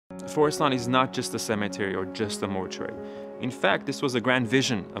Forest Lawn is not just a cemetery or just a mortuary. In fact, this was a grand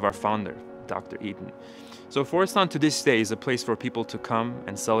vision of our founder, Dr. Eaton. So Forest Lawn to this day is a place for people to come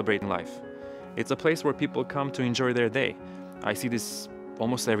and celebrate life. It's a place where people come to enjoy their day. I see this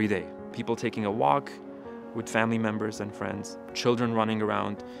almost every day. People taking a walk with family members and friends, children running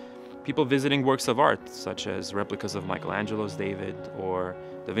around, people visiting works of art, such as replicas of Michelangelo's David or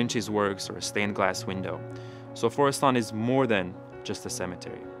Da Vinci's works or a stained glass window. So Forest Lawn is more than just a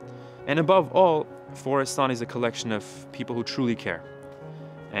cemetery. And above all, Forest Lawn is a collection of people who truly care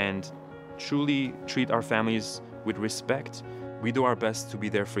and truly treat our families with respect. We do our best to be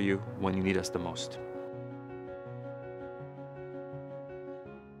there for you when you need us the most.